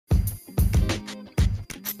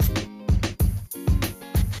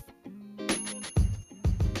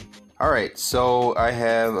All right, so I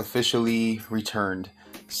have officially returned.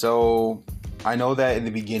 So I know that in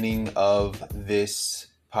the beginning of this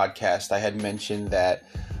podcast, I had mentioned that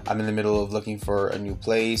I'm in the middle of looking for a new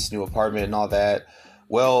place, new apartment, and all that.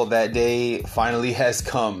 Well, that day finally has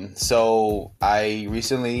come. So I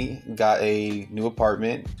recently got a new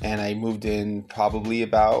apartment and I moved in probably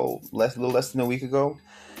about a little less than a week ago.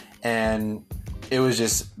 And there was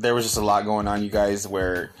just a lot going on, you guys,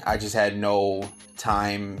 where I just had no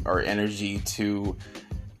time or energy to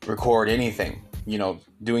record anything.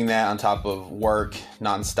 Doing that on top of work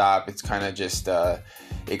nonstop, it's kind of just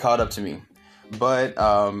it caught up to me. But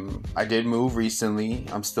I did move recently.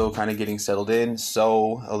 I'm still kind of getting settled in.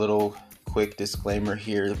 So a little quick disclaimer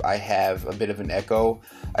here: I have a bit of an echo.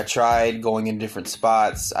 I tried going in different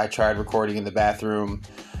spots. I tried recording in the bathroom.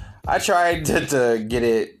 I tried to get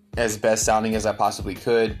it as best sounding as I possibly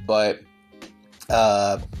could, but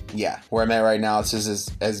where I'm at right now, this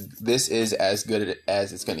is as good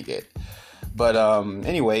as it's gonna get. But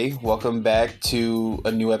anyway, welcome back to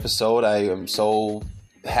a new episode. I am so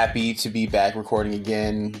happy to be back recording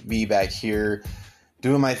again, be back here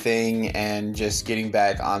doing my thing, and just getting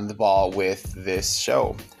back on the ball with this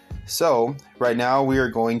show. So right now we are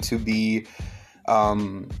going to be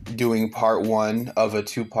doing part one of a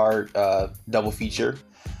two-part double feature.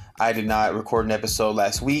 I did not record an episode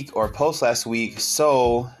last week or post last week,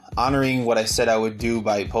 so honoring what I said I would do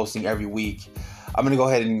by posting every week, I'm going to go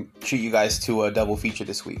ahead and treat you guys to a double feature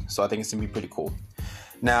this week. So I think it's going to be pretty cool.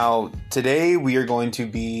 Now, today we are going to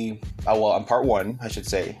be, on part one, I should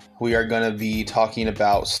say, we are going to be talking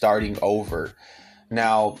about starting over.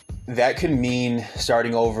 Now, that could mean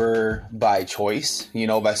starting over by choice,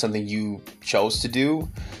 by something you chose to do.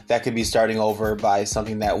 That could be starting over by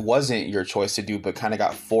something that wasn't your choice to do, but kind of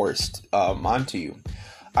got forced onto you.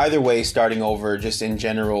 Either way, starting over, just in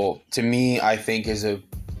general, to me, I think is a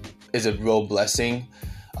real blessing.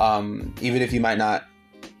 Even if you might not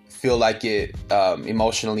feel like it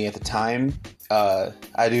emotionally at the time,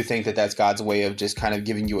 I do think that that's God's way of just kind of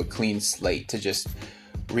giving you a clean slate to just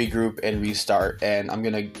regroup and restart. And I'm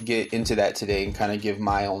going to get into that today and kind of give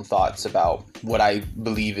my own thoughts about what I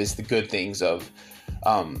believe is the good things of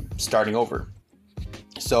starting over.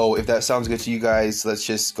 So if that sounds good to you guys, let's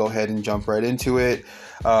just go ahead and jump right into it.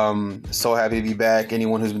 So happy to be back.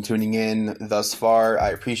 Anyone who's been tuning in thus far,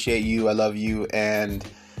 I appreciate you. I love you. And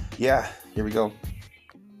yeah, here we go.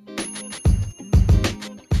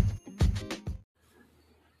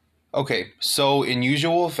 Okay, so in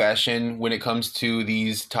usual fashion, when it comes to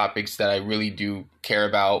these topics that I really do care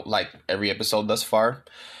about, like every episode thus far,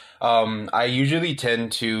 I usually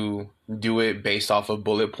tend to do it based off of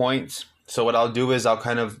bullet points. So what I'll do is I'll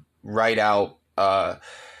kind of write out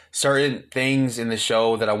certain things in the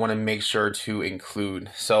show that I want to make sure to include.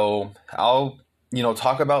 So I'll,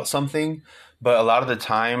 talk about something, but a lot of the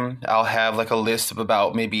time I'll have like a list of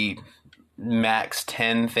about maybe max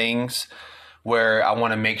 10 things where I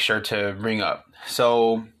want to make sure to bring up.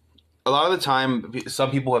 So a lot of the time,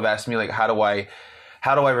 some people have asked me, like, how do I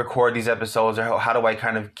record these episodes, or how do I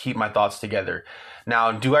kind of keep my thoughts together?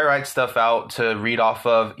 Now, do I write stuff out to read off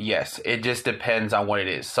of? Yes, it just depends on what it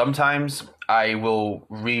is. Sometimes I will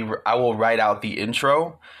write out the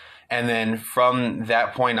intro, and then from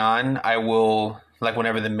that point on, I will, like,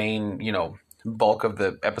 whenever the main, bulk of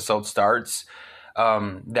the episode starts,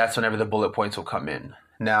 that's whenever the bullet points will come in.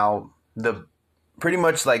 Now, pretty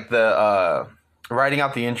much like the writing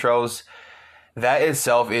out the intros, that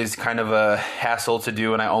itself is kind of a hassle to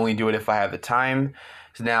do, and I only do it if I have the time.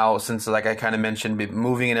 Now, since like I kind of mentioned,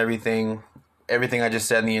 moving and everything I just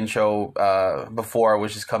said in the intro before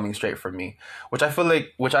was just coming straight from me, which I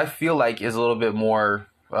feel like is a little bit more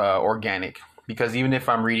organic, because even if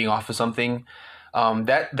I'm reading off of something,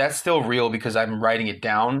 that's still real because I'm writing it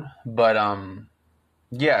down. But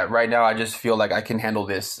right now I just feel like I can handle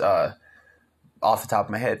this off the top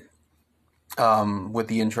of my head with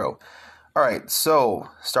the intro. All right, so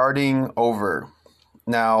starting over.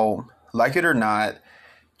 Now, like it or not,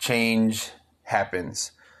 change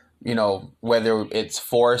happens. Whether it's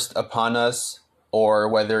forced upon us or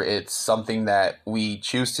whether it's something that we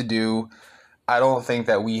choose to do, I don't think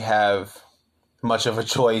that we have much of a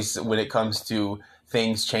choice when it comes to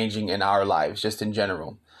things changing in our lives, just in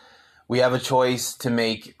general. We have a choice to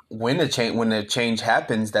make when a change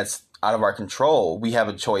happens that's out of our control. We have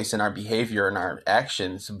a choice in our behavior and our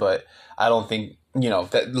actions, but I don't think,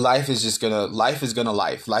 that life is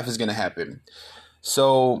gonna happen.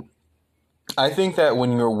 So I think that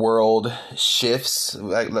when your world shifts,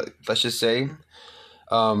 let's just say,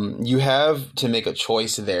 you have to make a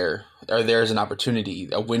choice there, or there's an opportunity,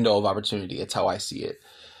 a window of opportunity. That's how I see it.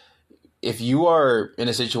 if you are in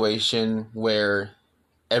a situation where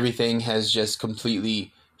everything has just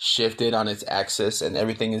completely shifted on its axis and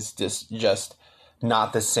everything is just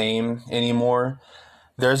not the same anymore,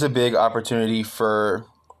 there's a big opportunity for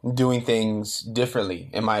doing things differently,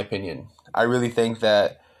 in my opinion. I really think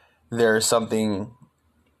that there's something,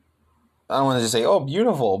 I don't want to just say, oh,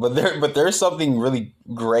 beautiful, but there's something really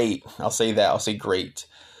great. I'll say that. I'll say great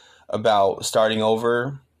about starting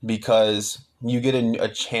over, because you get a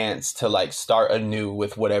chance to like start anew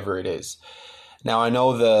with whatever it is. Now I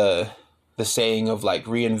know the saying of like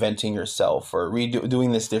reinventing yourself or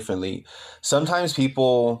doing this differently. Sometimes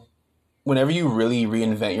people, whenever you really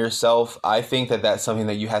reinvent yourself, I think that that's something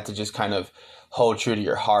that you have to just kind of hold true to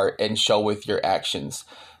your heart and show with your actions.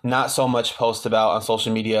 Not so much post about on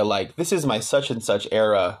social media like, this is my such and such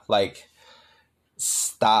era. Like,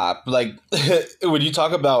 stop. Like, when you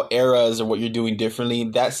talk about eras or what you're doing differently,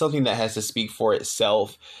 that's something that has to speak for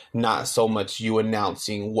itself, not so much you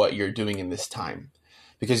announcing what you're doing in this time.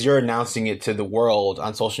 Because you're announcing it to the world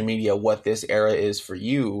on social media what this era is for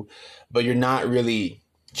you, but you're not really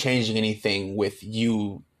changing anything with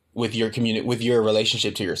you, with your community, with your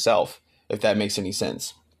relationship to yourself, if that makes any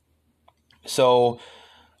sense. So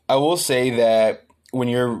I will say that when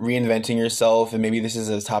you're reinventing yourself, and maybe this is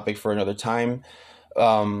a topic for another time,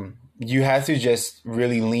 you have to just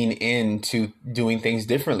really lean into doing things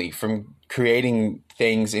differently, from creating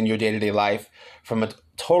things in your day-to-day life from a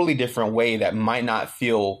totally different way that might not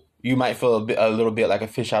feel, you might feel a little bit like a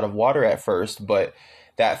fish out of water at first, but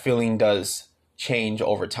that feeling does change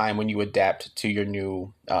over time when you adapt to your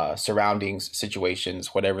new surroundings,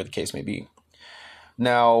 situations, whatever the case may be.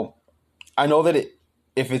 Now, I know that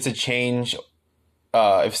if it's a change,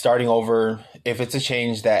 if starting over, if it's a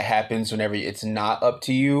change that happens whenever it's not up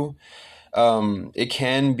to you, it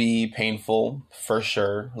can be painful for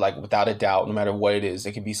sure, like without a doubt, no matter what it is.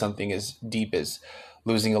 It can be something as deep as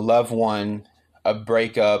losing a loved one, a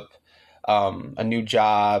breakup, a new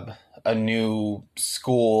job, a new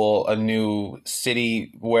school, a new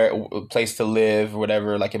city, where a place to live,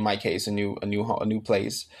 whatever. Like in my case, a new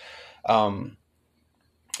place.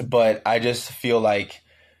 But I just feel like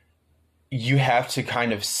you have to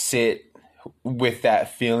kind of sit with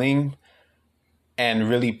that feeling and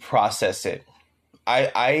really process it.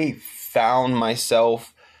 I found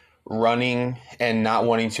myself running and not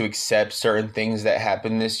wanting to accept certain things that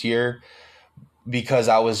happened this year because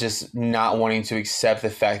I was just not wanting to accept the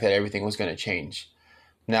fact that everything was going to change.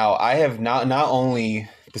 Now, I have not only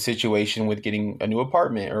the situation with getting a new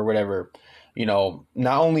apartment or whatever,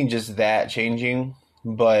 not only just that changing,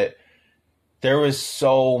 but there was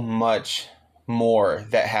so much more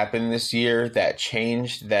that happened this year that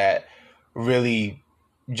changed, that really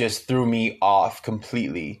just threw me off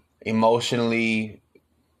completely, emotionally,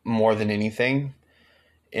 more than anything,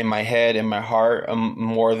 in my head, in my heart,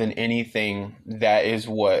 more than anything. That is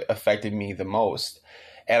what affected me the most.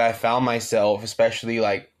 And I found myself, especially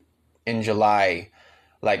like in July,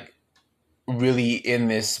 like really in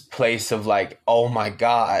this place of like, oh my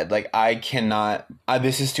God, like I cannot,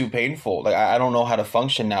 this is too painful. Like I don't know how to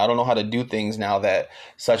function now. I don't know how to do things now that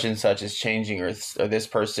such and such is changing, or this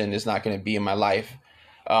person is not going to be in my life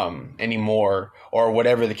anymore, or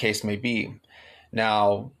whatever the case may be.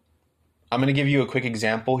 Now, I'm going to give you a quick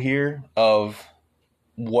example here of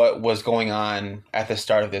what was going on at the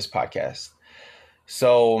start of this podcast.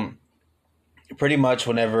 So pretty much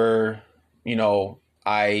whenever,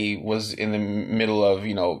 I was in the middle of,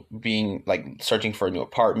 being like searching for a new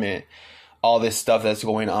apartment, all this stuff that's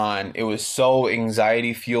going on, it was so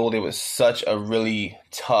anxiety fueled. It was such a really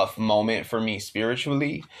tough moment for me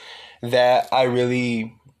spiritually that I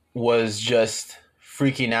really was just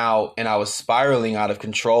freaking out, and I was spiraling out of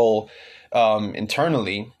control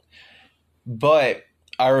internally. But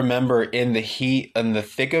I remember in the heat and the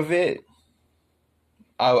thick of it,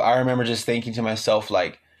 I remember just thinking to myself,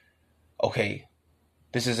 like, okay,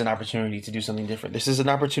 this is an opportunity to do something different. This is an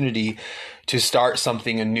opportunity to start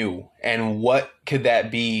something anew. And what could that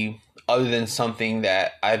be other than something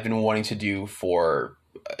that I've been wanting to do for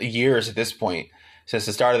years at this point? Since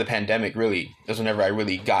the start of the pandemic, really, that's whenever I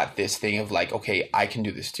really got this thing of like, okay, I can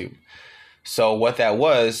do this too. So what that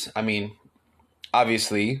was,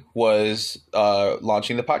 obviously, was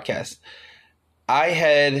launching the podcast. I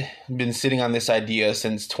had been sitting on this idea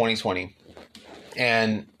since 2020.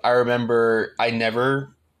 And I remember I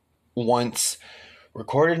never once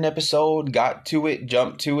recorded an episode, got to it,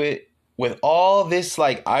 jumped to it, with all this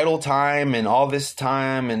like idle time and all this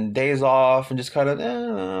time and days off, and just kind of,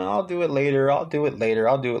 I'll do it later.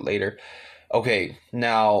 Okay,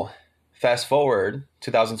 now fast forward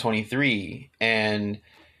 2023, and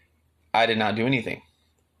I did not do anything.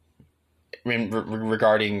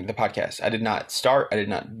 regarding the podcast. I did not start. I did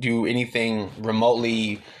not do anything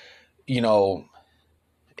remotely, you know,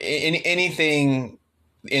 anything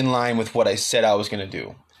in line with what I said I was going to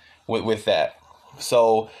do with that.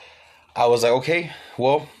 So I was like, okay,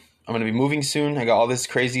 well, I'm going to be moving soon. I got all this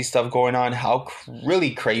crazy stuff going on. How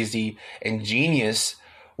really crazy and genius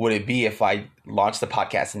would it be if I launched the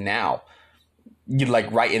podcast now? You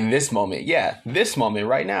like right in this moment. Yeah, this moment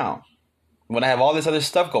right now when I have all this other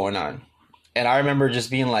stuff going on. And I remember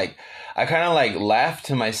just being like, I kind of like laughed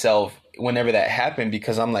to myself whenever that happened,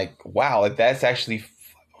 because I'm like, wow, that's actually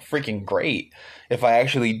freaking great. If I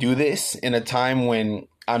actually do this in a time when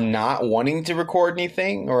I'm not wanting to record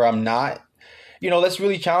anything, or I'm not, let's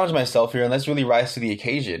really challenge myself here and let's really rise to the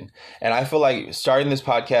occasion. And I feel like starting this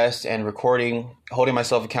podcast and recording, holding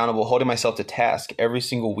myself accountable, holding myself to task every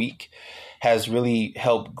single week has really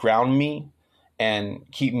helped ground me and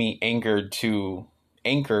keep me anchored.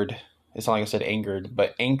 It's not like I said anchored,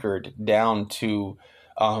 but anchored down to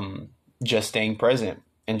just staying present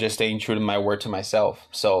and just staying true to my word to myself.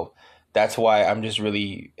 So that's why I'm just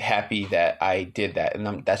really happy that I did that.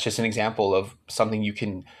 And that's just an example of something you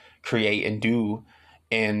can create and do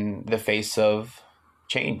in the face of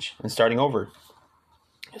change and starting over.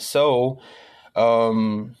 So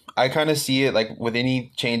I kind of see it like with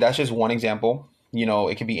any change. That's just one example.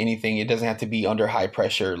 It could be anything. It doesn't have to be under high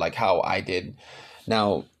pressure like how I did.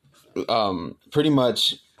 Now, pretty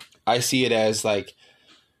much I see it as like,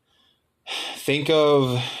 think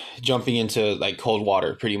of jumping into like cold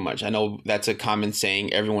water, pretty much. I know that's a common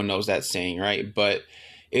saying. Everyone knows that saying, right? But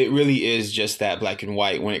it really is just that black and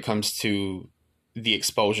white when it comes to the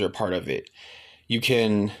exposure part of it. You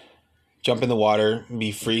can jump in the water,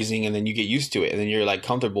 be freezing, and then you get used to it, and then you're like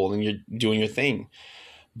comfortable and you're doing your thing.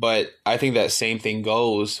 But I think that same thing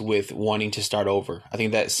goes with wanting to start over. I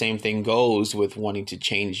think that same thing goes with wanting to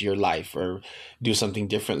change your life or do something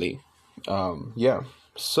differently.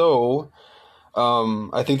 So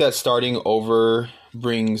I think that starting over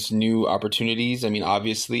brings new opportunities. I mean,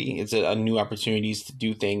 obviously, it's a new opportunities to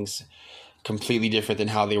do things completely different than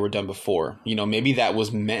how they were done before. Maybe that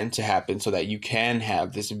was meant to happen so that you can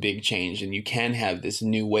have this big change and you can have this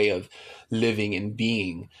new way of living and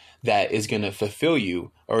being that is going to fulfill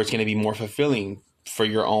you, or it's going to be more fulfilling for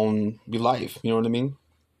your own life. You know what I mean?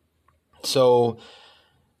 So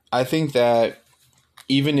I think that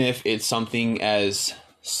even if it's something as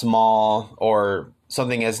small or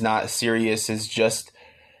something as not serious as just,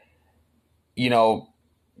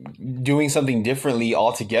 doing something differently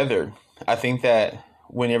altogether, I think that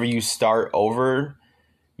whenever you start over,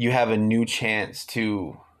 you have a new chance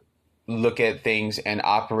to look at things and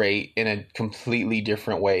operate in a completely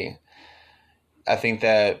different way. I think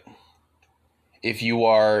that if you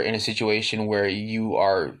are in a situation where you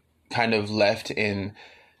are kind of left in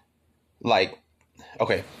like,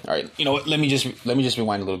 okay, all right, you know what? Let me just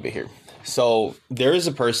rewind a little bit here. So there is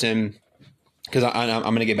a person, because I'm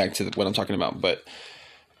going to get back to what I'm talking about, but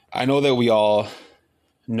I know that we all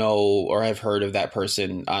know or have heard of that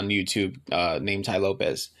person on YouTube named Tai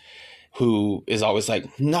Lopez, who is always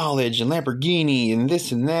like knowledge and Lamborghini and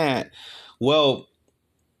this and that. Well,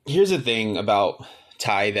 here's the thing about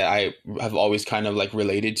Tai that I have always kind of like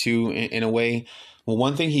related to in a way. Well,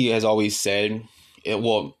 one thing he has always said,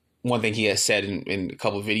 one thing he has said in a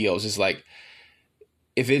couple of videos is like,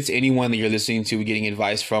 if it's anyone that you're listening to, getting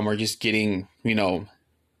advice from, or just getting,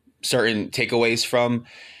 certain takeaways from,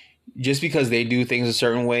 just because they do things a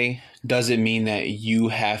certain way doesn't mean that you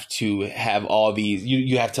have to have all these,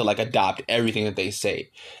 you have to like adopt everything that they say.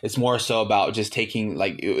 It's more so about just taking,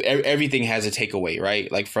 like, everything has a takeaway,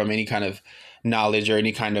 right? Like from any kind of knowledge or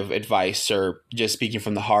any kind of advice or just speaking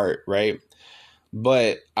from the heart, right?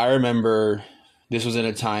 But I remember this was in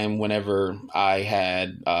a time whenever I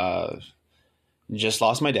had just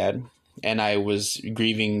lost my dad. And I was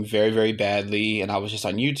grieving very, very badly. And I was just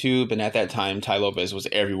on YouTube. And at that time, Tai Lopez was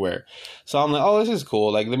everywhere. So I'm like, oh, this is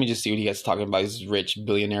cool. Like, let me just see what he gets talking about. He's this rich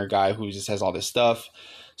billionaire guy who just has all this stuff.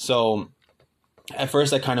 So at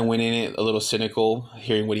first, I kind of went in it a little cynical,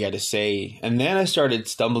 hearing what he had to say. And then I started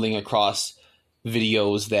stumbling across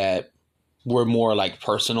videos that were more like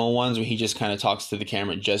personal ones, where he just kind of talks to the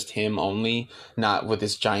camera, just him only, not with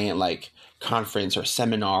this giant like conference or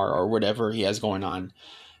seminar or whatever he has going on.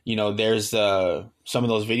 There's some of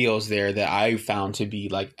those videos there that I found to be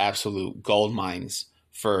like absolute gold mines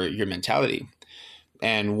for your mentality.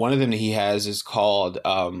 And one of them that he has is called,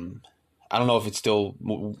 I don't know if it's still,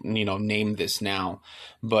 named this now,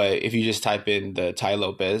 but if you just type in the Tai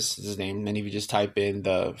Lopez, his name, and if you just type in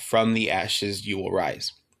the "From the Ashes You Will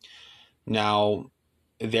Rise." Now,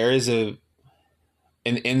 there is a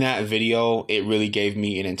in that video, it really gave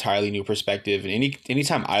me an entirely new perspective. And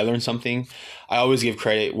anytime I learn something, I always give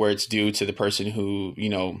credit where it's due to the person who, you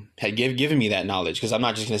know, had given me that knowledge. Because I'm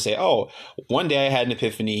not just going to say, oh, one day I had an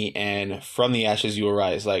epiphany and from the ashes you will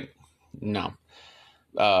rise. Like, no.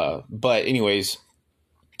 But anyways,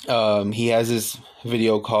 he has this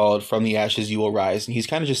video called From the Ashes You Will Rise. And he's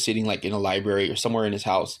kind of just sitting like in a library or somewhere in his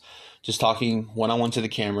house, just talking one-on-one to the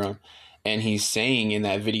camera. And he's saying in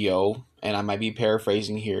that video, and I might be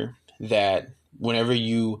paraphrasing here, that when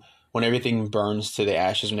everything burns to the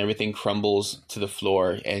ashes, when everything crumbles to the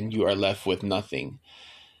floor and you are left with nothing,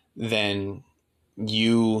 then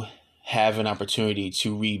you have an opportunity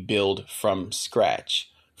to rebuild from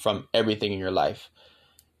scratch, from everything in your life.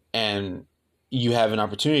 And you have an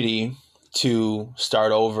opportunity to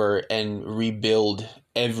start over and rebuild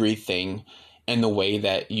everything in the way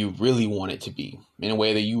that you really want it to be, in a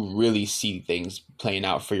way that you really see things playing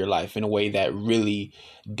out for your life, in a way that really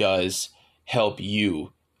does help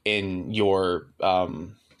you in your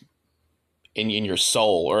in your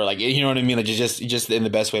soul, or like, you know what I mean, like just in the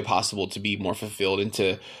best way possible to be more fulfilled and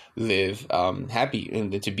to live happy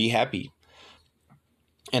and to be happy.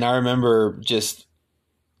 And I remember just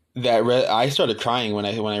that I started crying when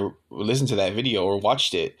I listened to that video or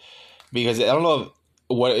watched it, because I don't know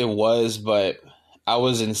what it was, but I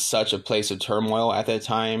was in such a place of turmoil at that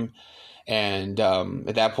time. And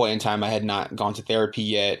at that point in time, I had not gone to therapy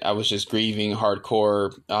yet. I was just grieving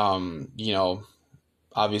hardcore. You know,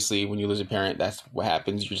 obviously when you lose a parent, that's what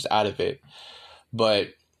happens. You're just out of it. But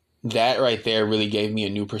that right there really gave me a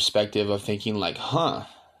new perspective of thinking like,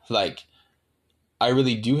 like I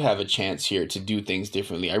really do have a chance here to do things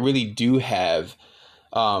differently. I really do have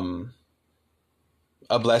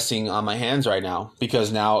a blessing on my hands right now,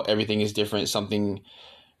 because now everything is different. Something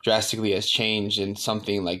drastically has changed, and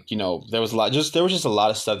something like, you know, there was just a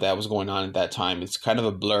lot of stuff that was going on at that time. It's kind of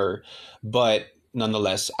a blur, but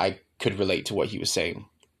nonetheless, I could relate to what he was saying.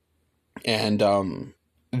 And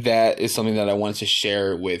that is something that I wanted to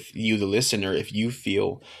share with you, the listener. If you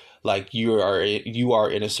feel like you are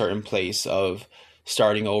in a certain place of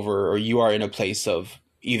starting over, or you are in a place of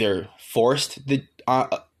either forced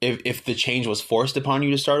if the change was forced upon you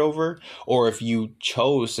to start over, or if you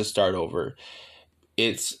chose to start over,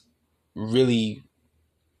 it's really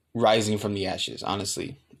rising from the ashes.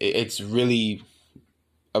 Honestly, it's really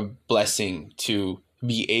a blessing to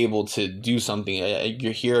be able to do something.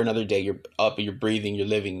 You're here another day, you're up, you're breathing, you're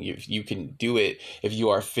living. You can do it. If you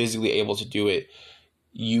are physically able to do it,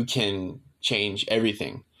 you can change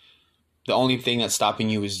everything. The only thing that's stopping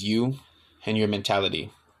you is you and your mentality.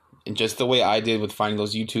 And just the way I did with finding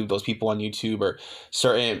those people on YouTube, or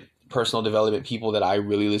certain personal development people that I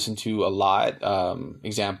really listen to a lot.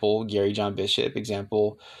 Example, Gary John Bishop.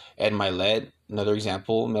 Example, Ed Milet. Another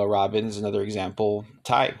example, Mel Robbins. Another example,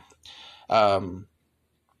 Ty.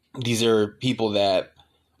 These are people that,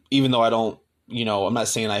 even though I don't, you know, I'm not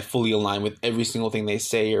saying I fully align with every single thing they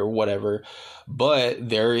say or whatever, but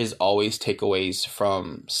there is always takeaways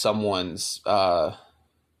from someone's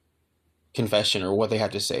confession or what they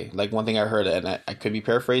have to say. Like, one thing I heard, and I could be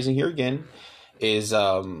paraphrasing here again, is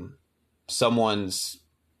someone's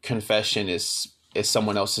confession is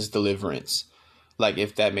someone else's deliverance. Like,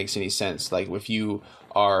 if that makes any sense. Like, if you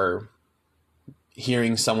are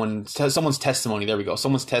hearing someone's testimony, there we go.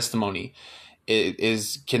 Someone's testimony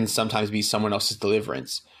can sometimes be someone else's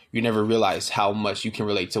deliverance. You never realize how much you can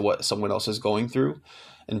relate to what someone else is going through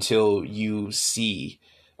until you see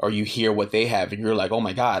or you hear what they have, and you're like, oh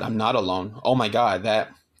my God, I'm not alone. Oh my God, that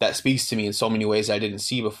speaks to me in so many ways I didn't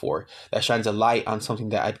see before. That shines a light on something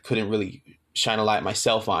that I couldn't really shine a light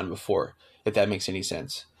myself on before, if that makes any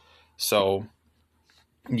sense. So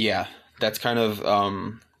yeah, that's kind of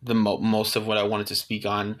the most of what I wanted to speak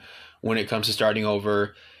on when it comes to starting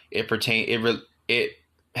over. It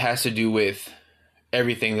has to do with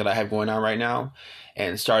everything that I have going on right now,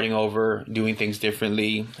 and starting over, doing things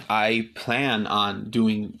differently. I plan on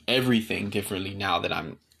doing everything differently now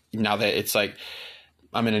that it's like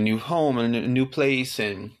I'm in a new home, in a new place,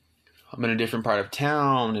 and I'm in a different part of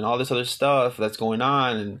town, and all this other stuff that's going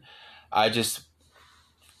on. And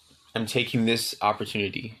I'm taking this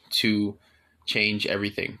opportunity to change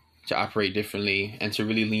everything, to operate differently, and to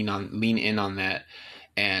really lean in on that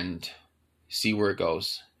and see where it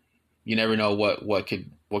goes. You never know what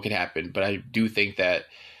could happen, but I do think that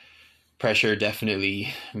pressure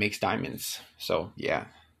definitely makes diamonds. So yeah.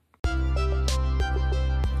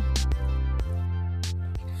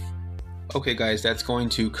 Okay, guys, that's going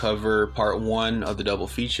to cover part 1 of the double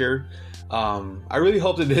feature. I really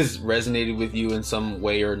hope that this resonated with you in some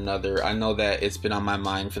way or another. I know that it's been on my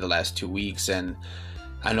mind for the last 2 weeks, and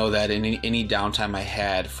I know that in any downtime I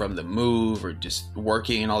had from the move or just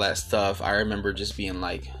working and all that stuff, I remember just being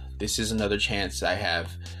like, this is another chance I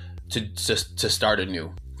have to start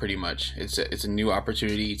anew. Pretty much, it's a new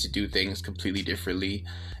opportunity to do things completely differently,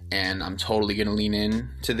 and I'm totally gonna lean in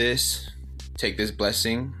to this, take this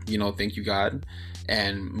blessing, thank you God,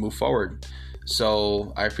 and move forward.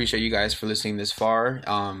 So I appreciate you guys for listening this far.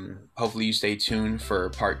 Hopefully you stay tuned for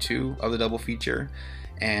part 2 of the double feature,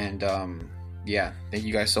 and yeah, thank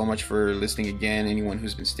you guys so much for listening again. Anyone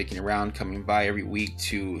who's been sticking around, coming by every week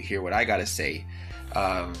to hear what I gotta say,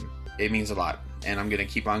 it means a lot, and I'm gonna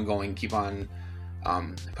keep on going, keep on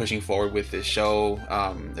pushing forward with this show.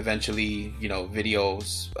 Eventually, video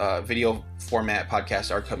format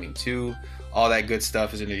podcasts are coming too. All that good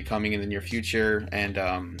stuff is going to be coming in the near future, and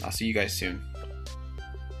I'll see you guys soon.